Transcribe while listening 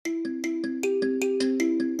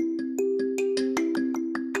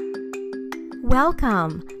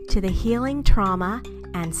Welcome to the Healing Trauma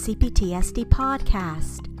and CPTSD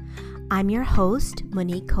podcast. I'm your host,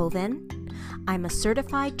 Monique Coven. I'm a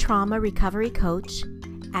certified trauma recovery coach,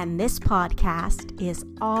 and this podcast is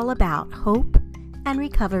all about hope and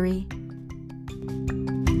recovery.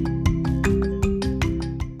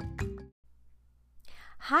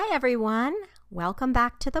 Hi, everyone. Welcome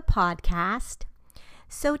back to the podcast.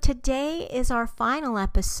 So today is our final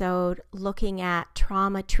episode looking at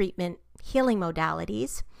trauma treatment healing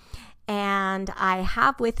modalities. And I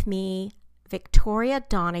have with me Victoria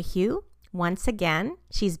Donahue. Once again,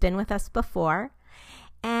 she's been with us before.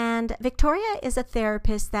 And Victoria is a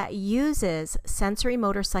therapist that uses sensory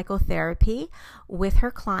motor psychotherapy with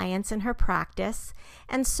her clients in her practice.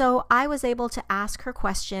 And so I was able to ask her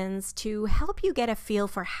questions to help you get a feel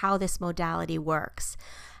for how this modality works.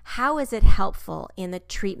 How is it helpful in the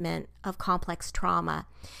treatment of complex trauma?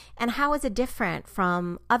 And how is it different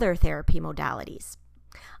from other therapy modalities?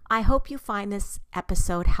 I hope you find this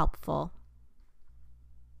episode helpful.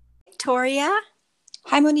 Victoria.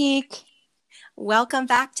 Hi, Monique. Welcome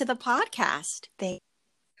back to the podcast.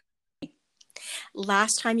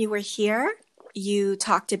 Last time you were here, you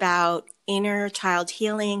talked about inner child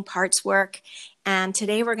healing, parts work, and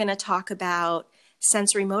today we're going to talk about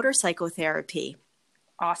sensory motor psychotherapy.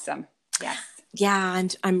 Awesome. Yes. Yeah,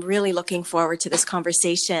 I'm really looking forward to this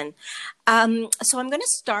conversation. So I'm going to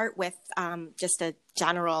start with just a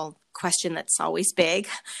general question that's always big,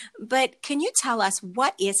 but can you tell us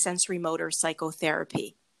what is sensory motor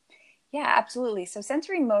psychotherapy? Yeah, absolutely. So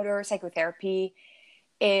sensory motor psychotherapy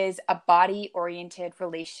is a body-oriented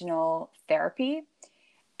relational therapy,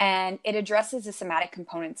 and it addresses the somatic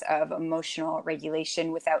components of emotional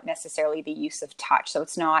regulation without necessarily the use of touch. So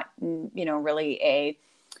it's not, really a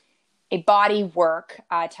body work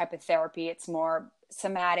type of therapy. It's more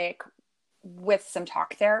somatic with some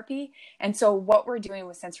talk therapy. And so what we're doing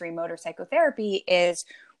with sensory motor psychotherapy is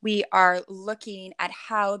we are looking at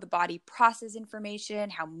how the body processes information,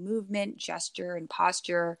 how movement, gesture, and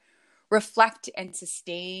posture reflect and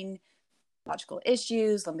sustain logical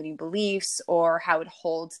issues, limiting beliefs, or how it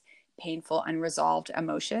holds painful, unresolved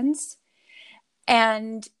emotions.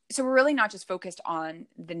 And so we're really not just focused on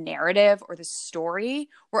the narrative or the story.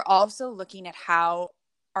 We're also looking at how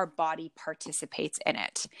our body participates in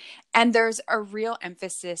it. And there's a real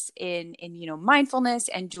emphasis in mindfulness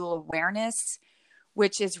and dual awareness,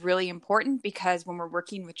 which is really important because when we're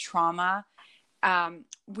working with trauma,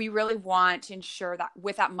 we really want to ensure that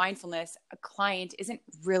with that mindfulness, a client isn't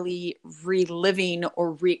really reliving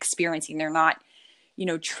or re-experiencing. They're not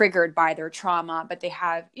triggered by their trauma, but they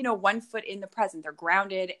have, 1 foot in the present, they're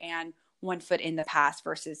grounded, and 1 foot in the past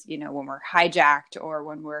versus, when we're hijacked or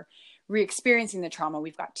when we're re-experiencing the trauma,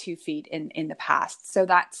 we've got 2 feet in the past. So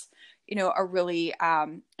that's, a really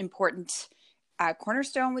important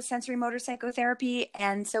cornerstone with sensory motor psychotherapy.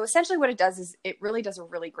 And so essentially what it does is it really does a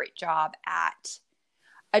really great job at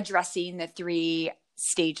addressing the 3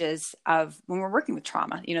 stages of when we're working with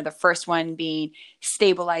trauma. The first one being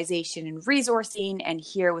stabilization and resourcing. And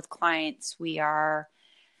here with clients, we're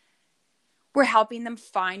helping them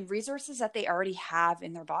find resources that they already have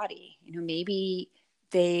in their body. Maybe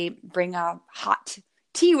they bring a hot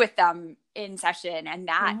tea with them in session, and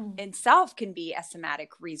that itself can be a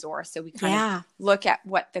somatic resource. So we kind of look at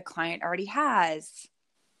what the client already has.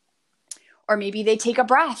 Or maybe they take a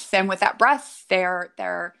breath, and with that breath,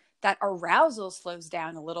 that arousal slows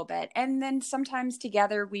down a little bit. And then sometimes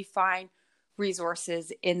together we find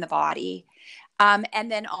resources in the body.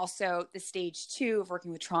 And then also the stage 2 of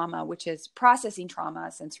working with trauma, which is processing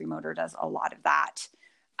trauma. Sensory motor does a lot of that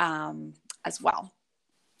as well.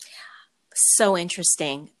 So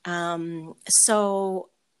interesting. So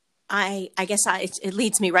I guess it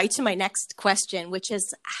leads me right to my next question, which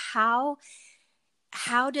is how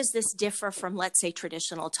does this differ from, let's say,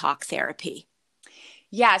 traditional talk therapy?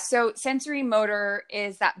 Yeah, so sensory motor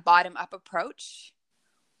is that bottom-up approach,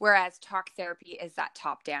 whereas talk therapy is that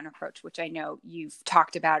top-down approach, which I know you've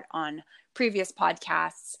talked about on previous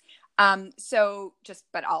podcasts.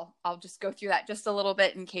 But I'll just go through that just a little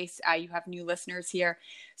bit in case you have new listeners here.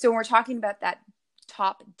 So when we're talking about that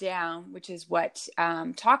top-down, which is what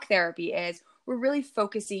talk therapy is, we're really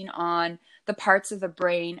focusing on the parts of the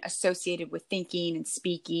brain associated with thinking and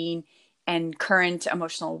speaking and current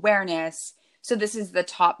emotional awareness. So this is the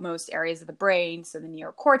topmost areas of the brain. So the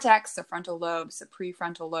neocortex, the frontal lobes, the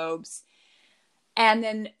prefrontal lobes. And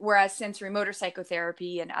then whereas sensory motor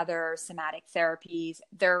psychotherapy and other somatic therapies,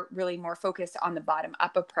 they're really more focused on the bottom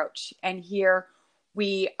up approach. And here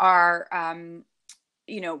we are,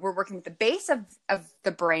 we're working with the base of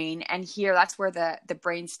the brain. And here that's where the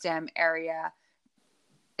brainstem area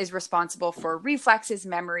is responsible for reflexes,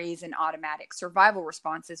 memories, and automatic survival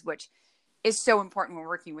responses, which is so important when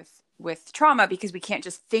working with trauma, because we can't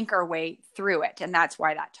just think our way through it. And that's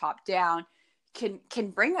why that top down can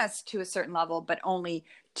bring us to a certain level, but only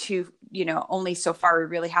to, only so far. We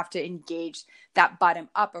really have to engage that bottom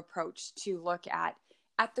up approach to look at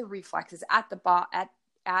the reflexes, at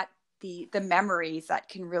the memories that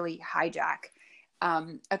can really hijack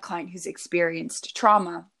a client who's experienced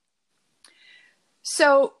trauma.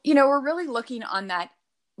 So, we're really looking on that,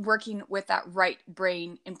 working with that right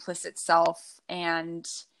brain implicit self, and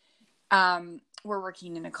we're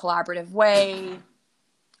working in a collaborative way.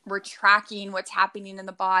 We're tracking what's happening in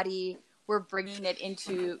the body. We're bringing it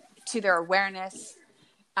to their awareness.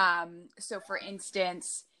 So for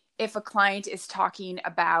instance, if a client is talking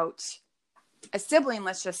about a sibling,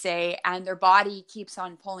 let's just say, and their body keeps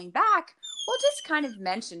on pulling back, we'll just kind of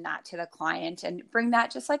mention that to the client and bring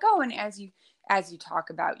that, just like, oh, and as you talk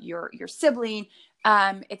about your sibling,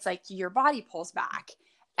 it's like your body pulls back.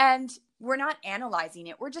 And we're not analyzing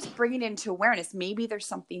it. We're just bringing it into awareness. Maybe there's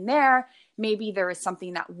something there. Maybe there is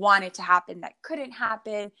something that wanted to happen that couldn't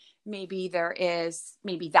happen. Maybe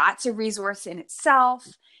that's a resource in itself.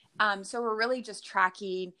 So we're really just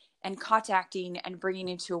tracking and contacting and bringing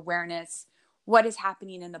into awareness what is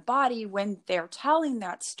happening in the body when they're telling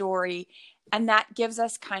that story. And that gives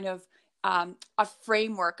us kind of a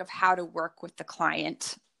framework of how to work with the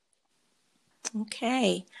client.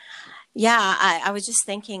 Okay. Yeah, I was just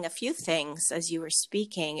thinking a few things as you were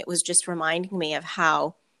speaking. It was just reminding me of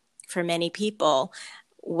how, for many people,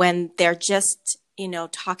 when they're just,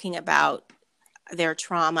 talking about their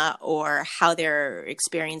trauma or how they're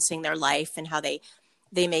experiencing their life and how they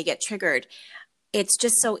may get triggered, it's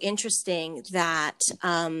just so interesting that,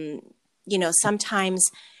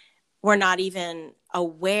 sometimes we're not even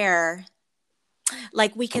aware.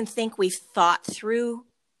 Like, we can think we've thought through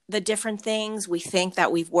the different things, we think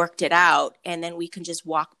that we've worked it out, and then we can just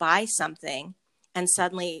walk by something and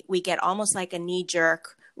suddenly we get almost like a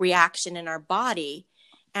knee-jerk reaction in our body,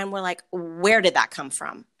 and we're like, where did that come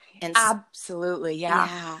from? And absolutely.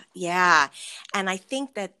 Yeah. And I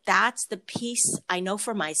think that that's the piece, I know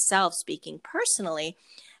for myself, speaking personally,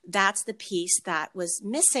 that's the piece that was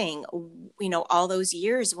missing, all those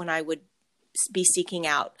years when I would be seeking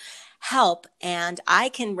out help. And I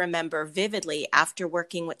can remember vividly, after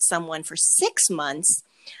working with someone for 6 months,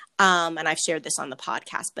 and I've shared this on the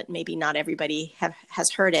podcast, but maybe not everybody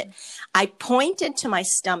has heard it. I pointed to my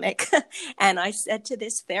stomach and I said to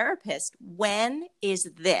this therapist, when is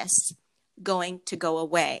this going to go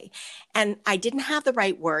away? And I didn't have the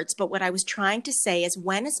right words, but what I was trying to say is,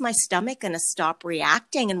 when is my stomach going to stop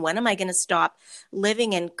reacting? And when am I going to stop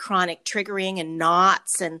living in chronic triggering and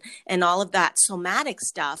knots and all of that somatic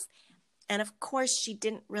stuff? And of course, she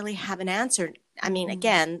didn't really have an answer. I mean,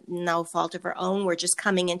 again, no fault of her own. We're just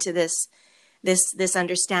coming into this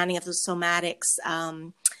understanding of the somatics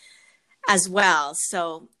as well.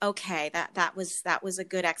 So, okay, that was a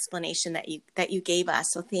good explanation that you gave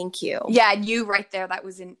us. So thank you. Yeah, and you right there, that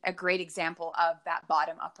was a great example of that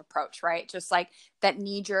bottom up approach, right? Just like that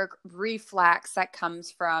knee jerk reflex that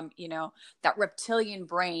comes from, that reptilian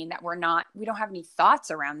brain that we don't have any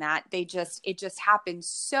thoughts around that. It just happens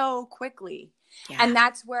so quickly. Yeah. And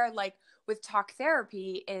that's where, like, with talk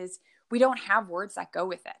therapy, is we don't have words that go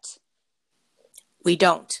with it. We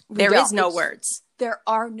don't. There is no words. There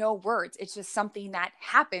are no words. It's just something that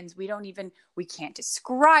happens. We can't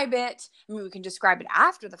describe it. I mean, we can describe it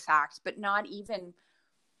after the fact, but not even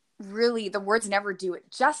really, the words never do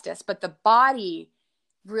it justice, but the body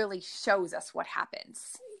really shows us what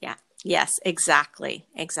happens. Yeah. Yes, exactly.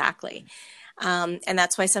 And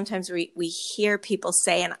that's why sometimes we hear people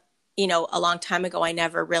say, and, a long time ago, I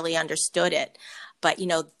never really understood it, but,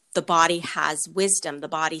 the body has wisdom, the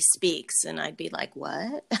body speaks. And I'd be like,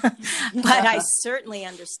 what? But I certainly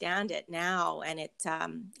understand it now. And it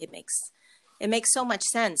makes so much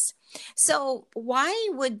sense. So why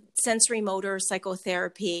would sensory motor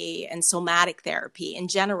psychotherapy and somatic therapy in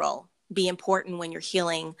general be important when you're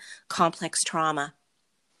healing complex trauma?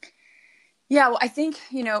 Yeah, well, I think,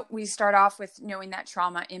 we start off with knowing that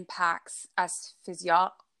trauma impacts us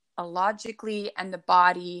physiologically and the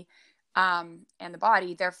body.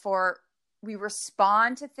 Therefore, we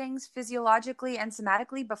respond to things physiologically and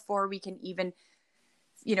somatically before we can even,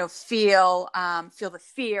 feel the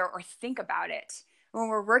fear or think about it. When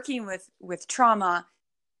we're working with trauma,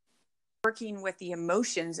 working with the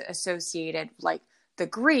emotions associated, like the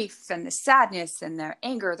grief and the sadness and the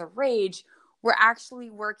anger, the rage, we're actually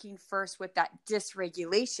working first with that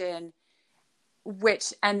dysregulation,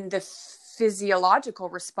 and the physiological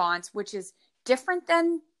response, which is different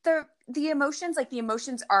than the emotions, like the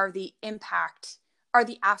emotions are the impact, are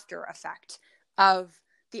the after effect of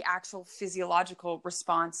the actual physiological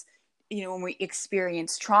response, when we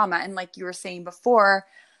experience trauma. And like you were saying before,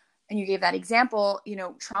 and you gave that example,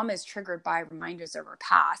 trauma is triggered by reminders of our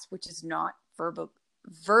past, which is not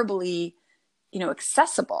verbally,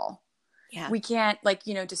 accessible. Yeah. We can't,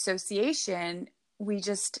 dissociation,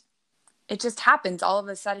 it just happens. All of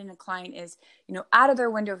a sudden a client is, out of their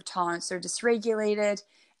window of tolerance, they're dysregulated,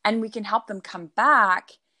 and we can help them come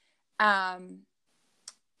back.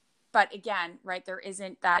 But again, right, there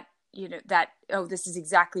isn't that, oh, this is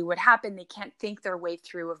exactly what happened. They can't think their way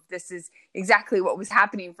through of this is exactly what was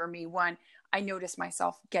happening for me when I noticed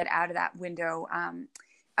myself get out of that window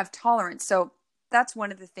of tolerance. So that's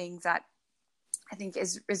one of the things that I think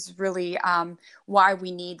is really why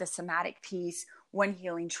we need the somatic piece when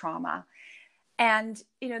healing trauma. And,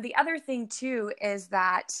 the other thing too is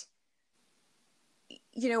that,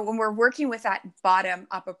 when we're working with that bottom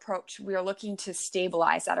up approach, we are looking to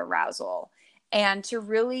stabilize that arousal and to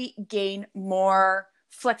really gain more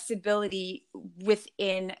flexibility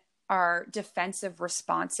within our defensive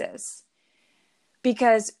responses.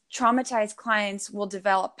 Because traumatized clients will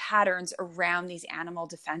develop patterns around these animal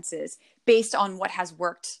defenses based on what has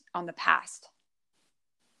worked on the past.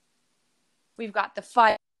 We've got the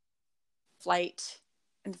fight, flight,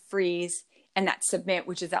 and freeze, and that submit,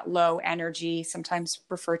 which is that low energy, sometimes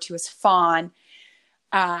referred to as fawn,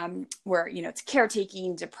 where, it's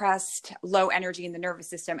caretaking, depressed, low energy in the nervous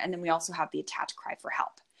system. And then we also have the attached cry for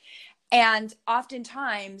help. And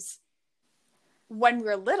oftentimes when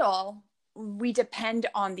we're little, we depend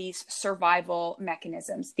on these survival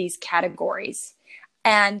mechanisms, these categories,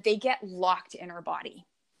 and they get locked in our body,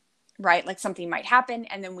 right? Like something might happen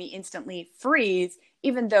and then we instantly freeze,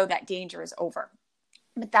 even though that danger is over.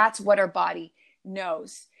 But that's what our body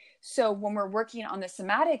knows. So when we're working on the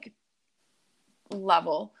somatic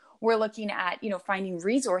level, we're looking at, finding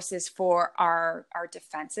resources for our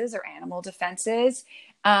defenses, our animal defenses.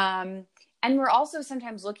 And we're also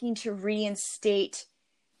sometimes looking to reinstate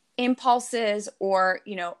impulses or,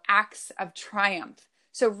 acts of triumph.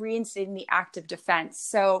 So reinstating the act of defense.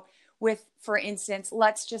 So for instance,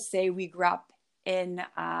 let's just say we grew up in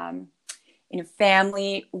a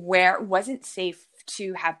family where it wasn't safe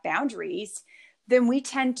to have boundaries, then we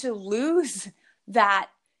tend to lose that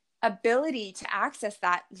ability to access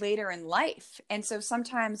that later in life. And so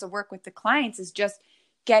sometimes the work with the clients is just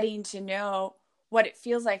getting to know what it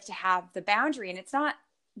feels like to have the boundary. And it's not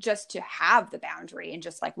just to have the boundary and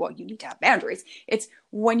just like, well, you need to have boundaries. It's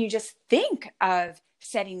when you just think of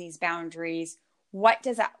setting these boundaries, what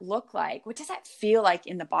does that look like? What does that feel like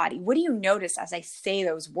in the body? What do you notice as I say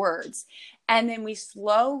those words? And then we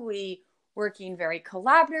slowly, working very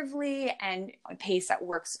collaboratively and a pace that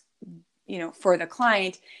works, for the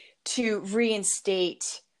client, to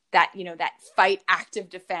reinstate that, that fight active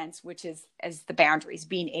defense, which is as the boundaries,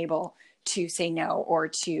 being able to say no or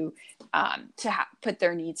to put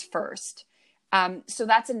their needs first. So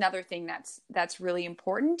that's another thing that's really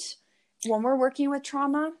important when we're working with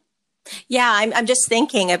trauma. Yeah, I'm just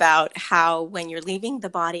thinking about how when you're leaving the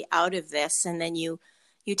body out of this, and then you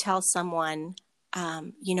tell someone,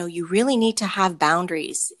 you really need to have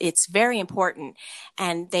boundaries. It's very important.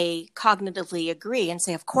 And they cognitively agree and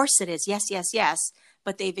say, of course it is. Yes, yes, yes.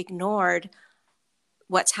 But they've ignored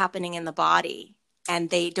what's happening in the body, and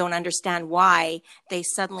they don't understand why they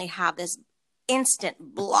suddenly have this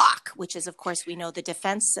instant block, which is, of course, we know the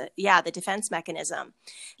defense mechanism.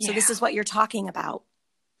 So This is what you're talking about.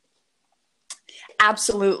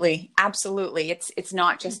 Absolutely. Absolutely. It's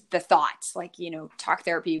not just the thoughts, like, talk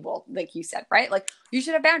therapy will, like you said, right? Like, you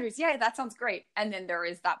should have boundaries. Yeah, that sounds great. And then there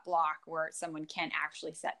is that block where someone can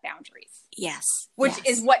actually set boundaries. Yes. Which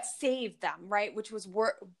is what saved them, right? Which was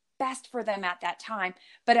best for them at that time,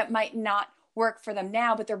 but it might not work for them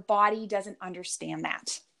now, but their body doesn't understand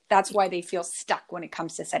that. That's why they feel stuck when it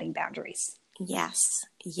comes to setting boundaries. Yes,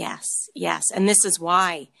 yes, yes. And this is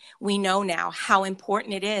why we know now how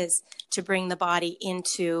important it is to bring the body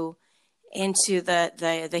into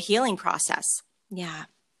the healing process. Yeah.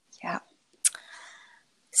 Yeah.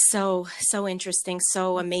 So interesting,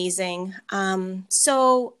 so amazing.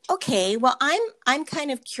 Okay, well, I'm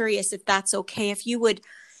kind of curious if that's okay, if you would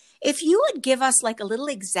give us like a little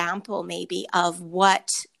example maybe of what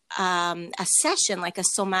a session, like a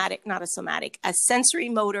sensory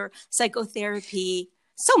motor psychotherapy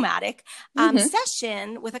somatic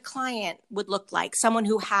session with a client would look like, someone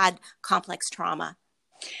who had complex trauma.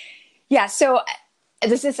 Yeah. So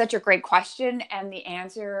this is such a great question, and the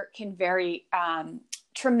answer can vary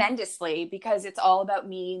tremendously because it's all about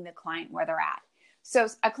meeting the client where they're at. So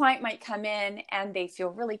a client might come in and they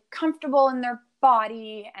feel really comfortable in their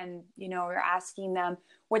body, and, you're asking them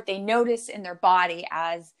what they notice in their body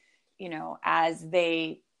as, as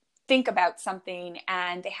they think about something,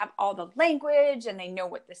 and they have all the language and they know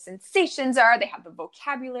what the sensations are. They have the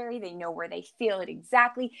vocabulary. They know where they feel it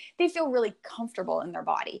exactly. They feel really comfortable in their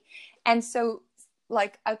body. And so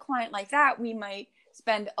like a client like that, we might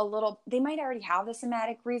they might already have the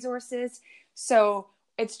somatic resources. So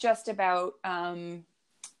it's just about,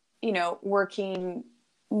 working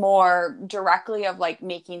more directly of like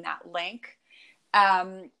making that link.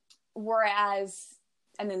 Whereas,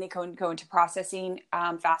 and then they go into processing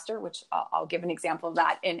faster, which I'll give an example of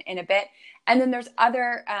that in a bit. And then there's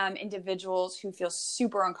other individuals who feel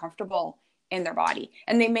super uncomfortable in their body,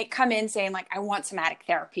 and they may come in saying like, I want somatic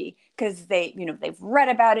therapy, because they've read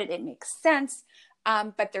about it. It makes sense.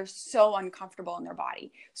 But they're so uncomfortable in their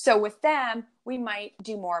body. So with them, we might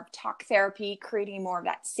do more of talk therapy, creating more of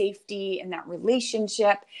that safety and that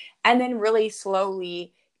relationship, and then really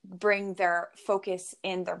slowly bring their focus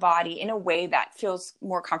in their body in a way that feels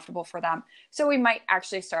more comfortable for them. So we might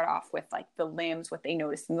actually start off with like the limbs, what they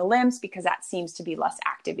notice in the limbs, because that seems to be less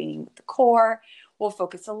activating with the core. We'll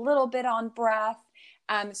focus a little bit on breath.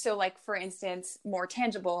 So like, for instance, more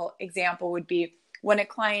tangible example would be when a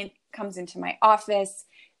client comes into my office,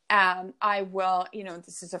 I will,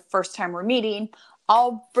 this is the first time we're meeting,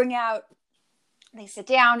 they sit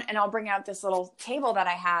down and I'll bring out this little table that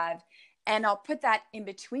I have, and I'll put that in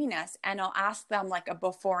between us, and I'll ask them like a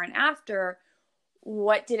before and after.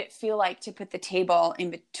 What did it feel like to put the table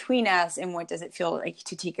in between us, and what does it feel like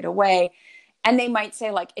to take it away? And they might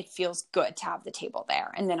say like, it feels good to have the table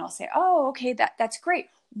there. And then I'll say, oh, okay, that's great.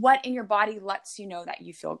 What in your body lets you know that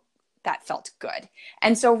that felt good?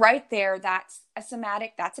 And so right there, that's a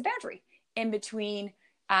somatic, that's a boundary in between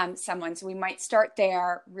someone. So we might start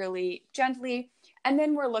there really gently, and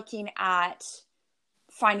then we're looking at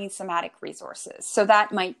finding somatic resources. So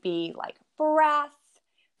that might be like breath,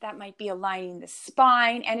 that might be aligning the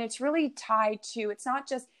spine. And it's really tied to, it's not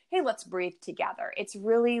just, hey, let's breathe together. It's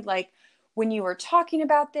really like, when you were talking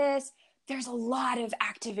about this, there's a lot of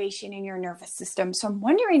activation in your nervous system. So I'm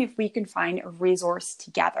wondering if we can find a resource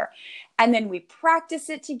together. And then we practice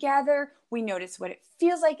it together. We notice what it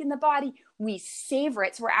feels like in the body. We savor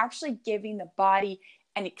it. So we're actually giving the body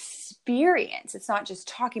an experience. It's not just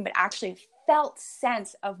talking, but actually a felt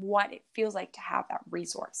sense of what it feels like to have that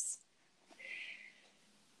resource.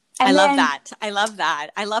 I love that.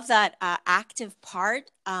 I love that active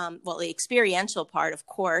part. The experiential part, of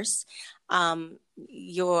course.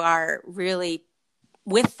 You are really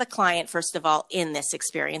with the client, first of all, in this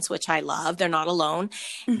experience, which I love. They're not alone.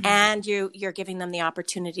 Mm-hmm. And you're giving them the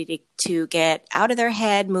opportunity to get out of their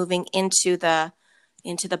head, moving into the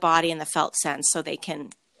body and the felt sense, so they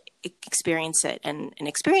can experience it and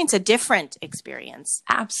experience a different experience.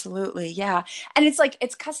 Absolutely. Yeah. And it's like,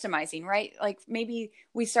 it's customizing, right? Like maybe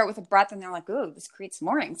we start with a breath and they're like, oh, this creates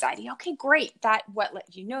more anxiety. Okay, great. What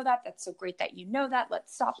let you know that? That's so great that you know that.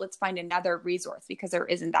 Let's stop. Let's find another resource, because there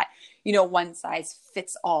isn't that, one size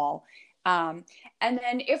fits all. And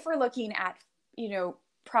then if we're looking at,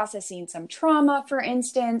 processing some trauma, for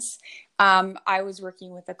instance, I was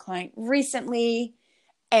working with a client recently,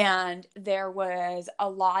 and there was a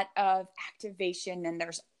lot of activation, and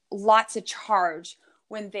there's lots of charge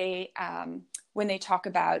when they talk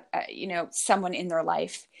about, someone in their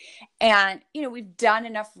life. And, we've done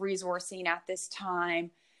enough resourcing at this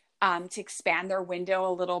time to expand their window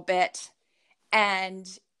a little bit. And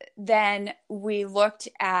then we looked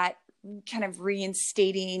at kind of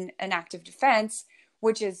reinstating an active defense,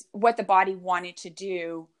 which is what the body wanted to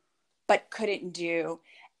do, but couldn't do.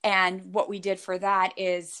 And what we did for that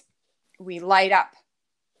is we light up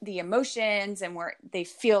the emotions, and where they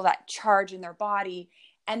feel that charge in their body.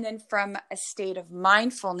 And then from a state of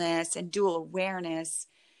mindfulness and dual awareness,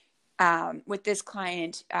 with this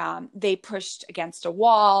client, they pushed against a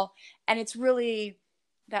wall. And it's really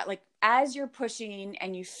that, like, as you're pushing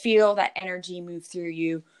and you feel that energy move through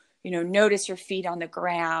you, notice your feet on the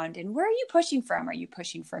ground. And where are you pushing from? Are you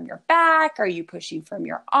pushing from your back? Are you pushing from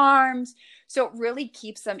your arms? So it really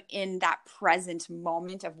keeps them in that present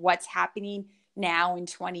moment of what's happening now in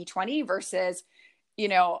 2020 versus,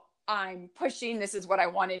 I'm pushing, this is what I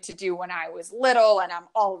wanted to do when I was little, and I'm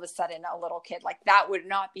all of a sudden a little kid. Like, that would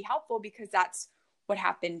not be helpful, because that's what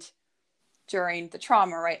happened during the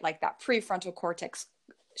trauma, right? Like, that prefrontal cortex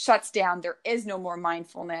shuts down. There is no more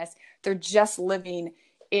mindfulness. They're just living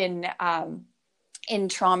in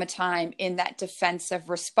trauma time, in that defensive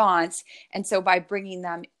response. And so by bringing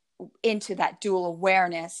them into that dual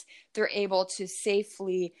awareness, they're able to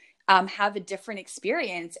safely have a different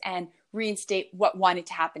experience and reinstate what wanted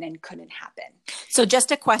to happen and couldn't happen. So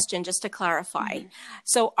just a question, just to clarify.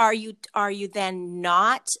 So are you then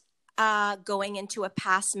not going into a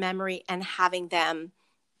past memory and having them,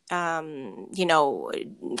 kind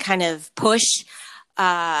of push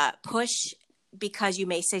because you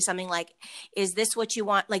may say something like, is this what you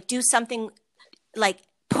want? Like do something like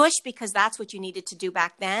push because that's what you needed to do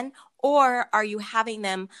back then? Or are you having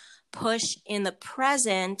them push in the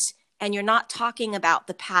present and you're not talking about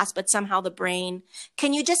the past, but somehow the brain,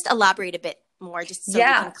 can you just elaborate a bit more just so we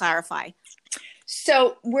can clarify?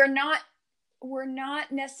 So we're not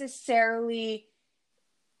necessarily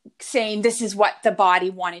saying this is what the body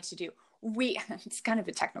wanted to do. It's kind of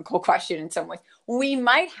a technical question in some ways. We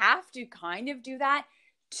might have to kind of do that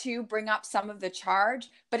to bring up some of the charge,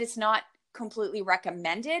 but it's not completely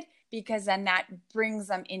recommended because then that brings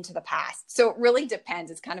them into the past. So it really depends.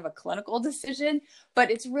 It's kind of a clinical decision,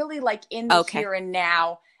 but it's really like in the here and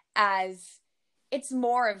now, as it's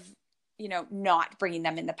more of, not bringing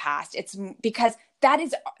them in the past. It's because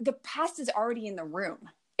the past is already in the room.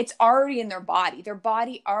 It's already in their body. Their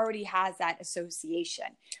body already has that association.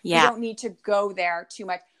 Yeah. We don't need to go there too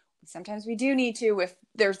much. Sometimes we do need to if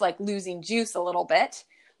there's like losing juice a little bit,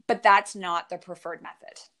 but that's not the preferred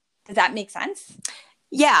method. Does that make sense?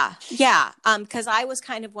 Yeah. Because I was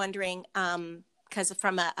kind of wondering, because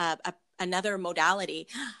from another modality,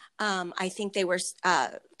 I think they were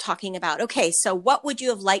talking about, okay, so what would you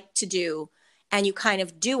have liked to do? And you kind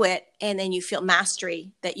of do it, and then you feel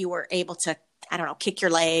mastery that you were able to, I don't know, kick your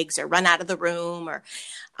legs or run out of the room, or,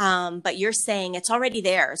 but you're saying it's already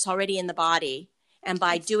there, it's already in the body, and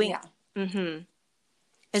by doing,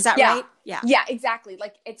 is that right? Yeah, exactly.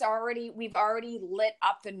 Like we've already lit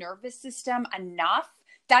up the nervous system enough.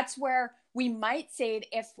 That's where we might say it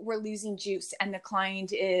if we're losing juice and the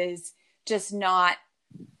client is just not,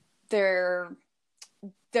 they're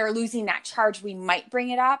losing that charge. We might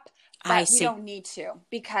bring it up, but we don't need to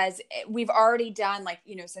because we've already done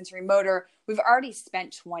sensory motor. We've already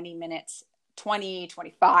spent 20 minutes,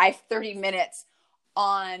 25, 30 minutes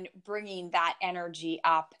on bringing that energy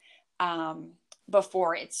up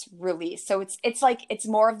before it's released. So it's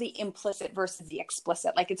more of the implicit versus the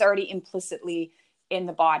explicit. Like it's already implicitly in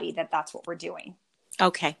the body that's what we're doing.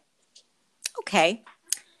 Okay.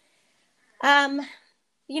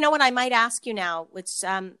 What I might ask you now, which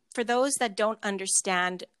for those that don't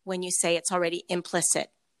understand when you say it's already implicit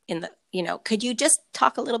in the, could you just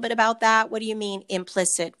talk a little bit about that? What do you mean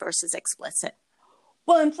implicit versus explicit?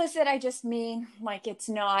 Well, implicit, I just mean like it's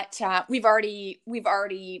not, we've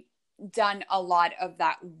already done a lot of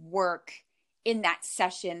that work in that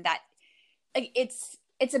session that like it's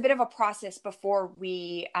a bit of a process before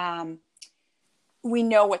we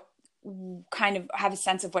know what kind of have a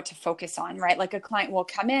sense of what to focus on, right? Like a client will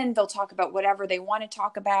come in, they'll talk about whatever they want to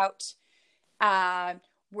talk about.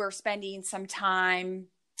 We're spending some time,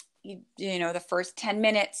 the first 10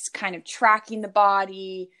 minutes kind of tracking the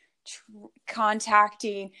body,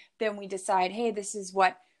 contacting. Then we decide, hey, this is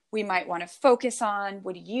what we might want to focus on.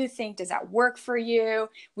 What do you think? Does that work for you?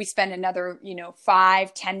 We spend another,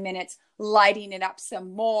 5-10 minutes lighting it up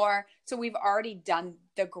some more. So we've already done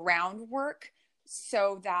the groundwork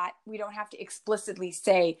so that we don't have to explicitly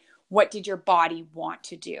say, what did your body want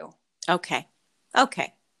to do? Okay.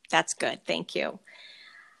 That's good. Thank you.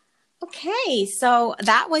 Okay. So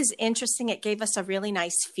that was interesting. It gave us a really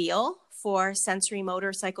nice feel for sensory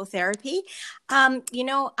motor psychotherapy.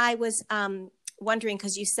 I was wondering,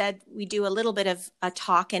 because you said we do a little bit of a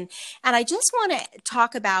talk, and I just want to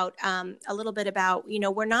talk about a little bit about,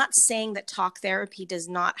 we're not saying that talk therapy does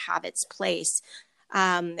not have its place.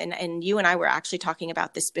 And you and I were actually talking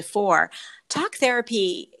about this before. Talk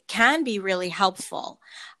therapy can be really helpful.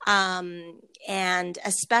 And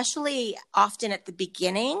especially often at the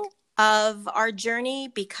beginning of our journey,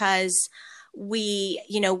 because we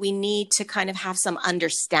need to kind of have some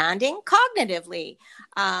understanding cognitively,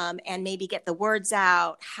 and maybe get the words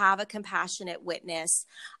out, have a compassionate witness.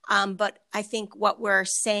 But I think what we're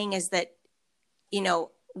saying is that,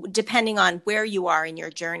 depending on where you are in your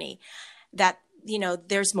journey, that,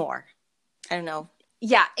 there's more. I don't know.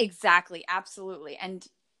 Yeah, exactly. Absolutely. And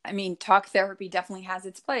I mean, talk therapy definitely has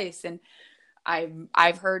its place. And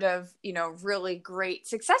I've heard of, really great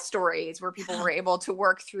success stories where people were able to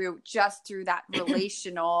work through that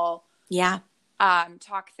relational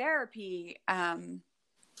talk therapy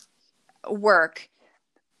work.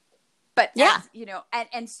 But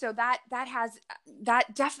and so that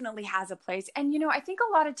definitely has a place. And I think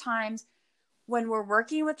a lot of times when we're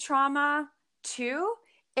working with trauma too,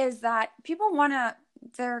 is that people want to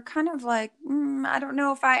they're kind of like, I don't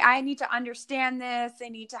know if I need to understand this. They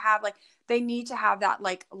need to have that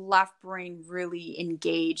like left brain really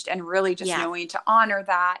engaged and really just Yeah. knowing to honor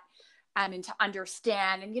that. And to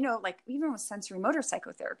understand, and, like even with sensory motor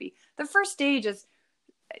psychotherapy, the first stage is,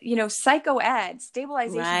 psychoed,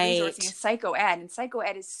 stabilization, Right. resourcing, and psychoed. And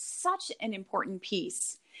psychoed is such an important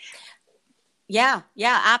piece. Yeah,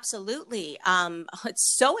 absolutely.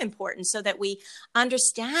 It's so important so that we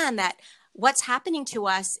understand that what's happening to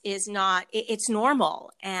us is not, it's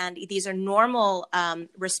normal. And these are normal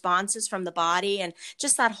responses from the body. And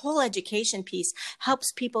just that whole education piece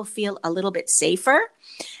helps people feel a little bit safer.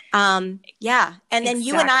 Yeah. And then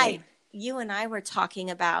Exactly. you and I were talking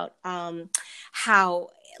about how,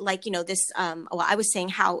 like, this, I was saying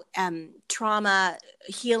how trauma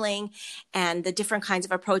healing and the different kinds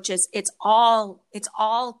of approaches, it's all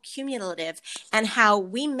cumulative, and how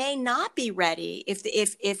we may not be ready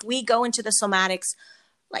if we go into the somatics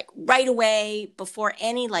like right away before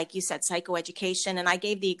any, like you said, psychoeducation. And I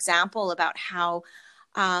gave the example about how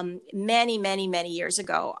many years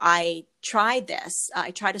ago, I tried this. I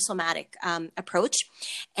tried a somatic approach,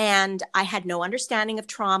 and I had no understanding of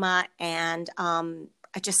trauma. And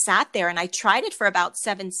I just sat there and I tried it for about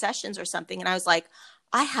 7 sessions or something. And I was like,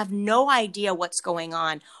 I have no idea what's going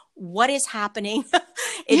on. What is happening?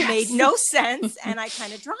 It made no sense. And I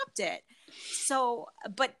kind of dropped it. So,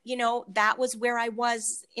 but that was where I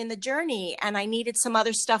was in the journey, and I needed some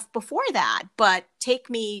other stuff before that. But take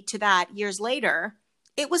me to that years later.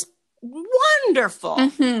 It was wonderful.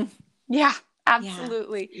 Mm-hmm. Yeah,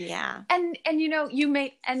 absolutely. Yeah. And and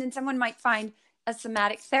then someone might find a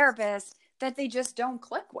somatic therapist that they just don't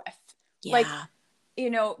click with. Yeah. Like,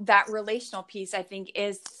 that relational piece, I think,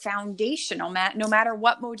 is foundational, no matter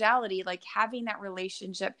what modality, like having that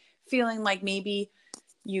relationship, feeling like maybe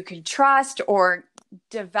you can trust or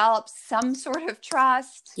develop some sort of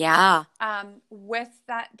trust. Yeah. With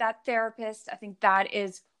that therapist. I think that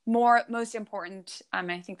is most important.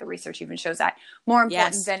 I think the research even shows that more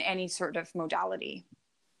important than any sort of modality.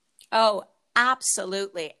 Oh,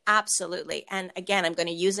 absolutely. Absolutely. And again, I'm going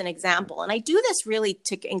to use an example, and I do this really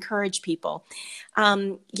to encourage people.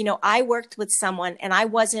 I worked with someone, and I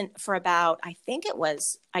wasn't for about, I think it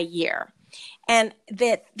was a year, and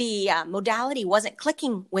that the modality wasn't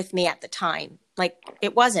clicking with me at the time. Like,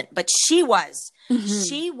 it wasn't, but she was. Mm-hmm.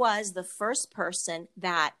 She was the first person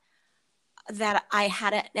that I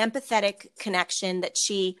had an empathetic connection, that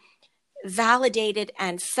she validated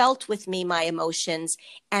and felt with me my emotions.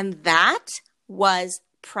 And that was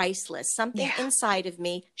priceless. Something inside of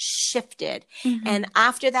me shifted. Mm-hmm. And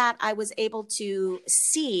after that, I was able to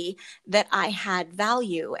see that I had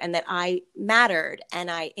value and that I mattered,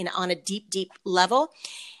 and on a deep level.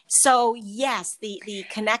 So yes, the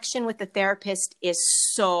connection with the therapist is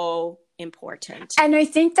so important. And I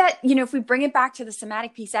think that, if we bring it back to the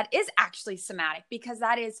somatic piece, that is actually somatic, because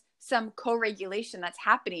that is some co-regulation that's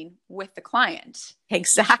happening with the client.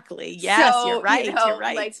 Exactly. Yes, so, you're right. You're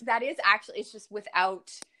right. Like, that is actually, it's just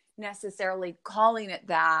without necessarily calling it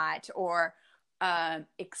that or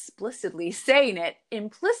explicitly saying it.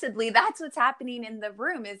 Implicitly, that's what's happening in the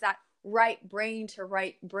room, is that right brain to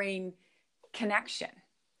right brain connection.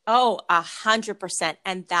 Oh, 100%.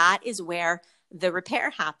 And that is where the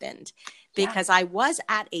repair happened, because I was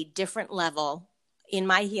at a different level in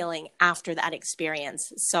my healing after that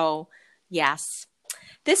experience. So yes,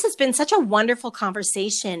 this has been such a wonderful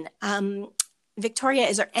conversation. Victoria,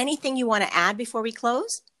 is there anything you want to add before we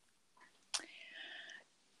close?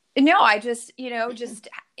 No, I just, just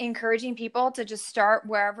encouraging people to just start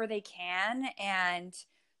wherever they can. And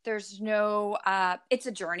there's no, it's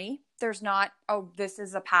a journey. There's not, this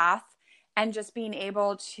is a path. And just being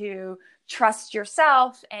able to trust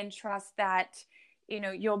yourself and trust that,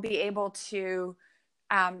 you'll be able to,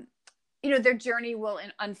 their journey will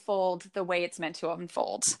unfold the way it's meant to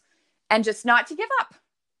unfold, and just not to give up.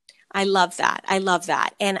 I love that. I love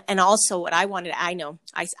that. And also what I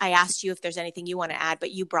asked you if there's anything you want to add,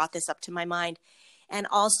 but you brought this up to my mind. And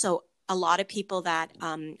also, a lot of people that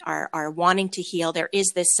are wanting to heal, there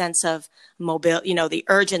is this sense of the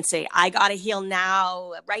urgency. I got to heal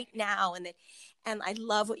now, right now. And I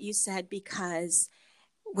love what you said, because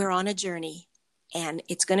we're on a journey, and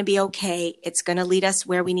it's going to be okay. It's going to lead us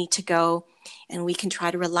where we need to go, and we can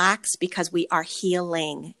try to relax because we are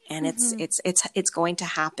healing, and it's going to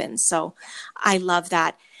happen. So I love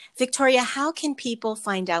that. Victoria, how can people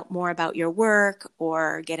find out more about your work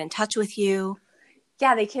or get in touch with you?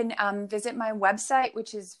 Yeah, they can visit my website,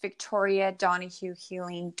 which is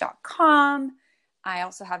victoriadonahuehealing.com. I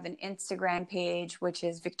also have an Instagram page, which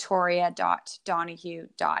is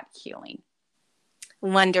victoria.donahue.healing.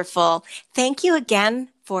 Wonderful. Thank you again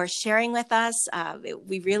for sharing with us.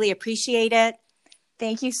 We really appreciate it.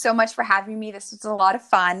 Thank you so much for having me. This was a lot of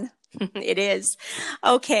fun. It is.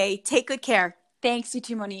 Okay, take good care. Thanks, you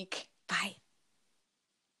too, Monique. Bye.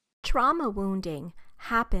 Trauma wounding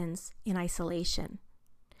happens in isolation,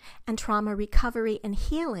 and trauma recovery and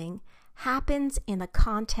healing happens in the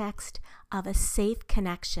context of a safe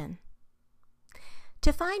connection.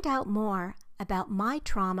 To find out more about my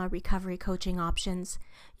trauma recovery coaching options,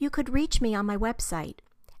 you could reach me on my website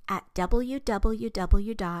at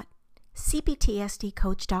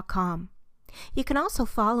www.cptsdcoach.com. You can also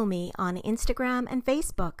follow me on Instagram and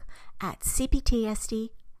Facebook at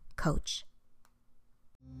cptsdcoach.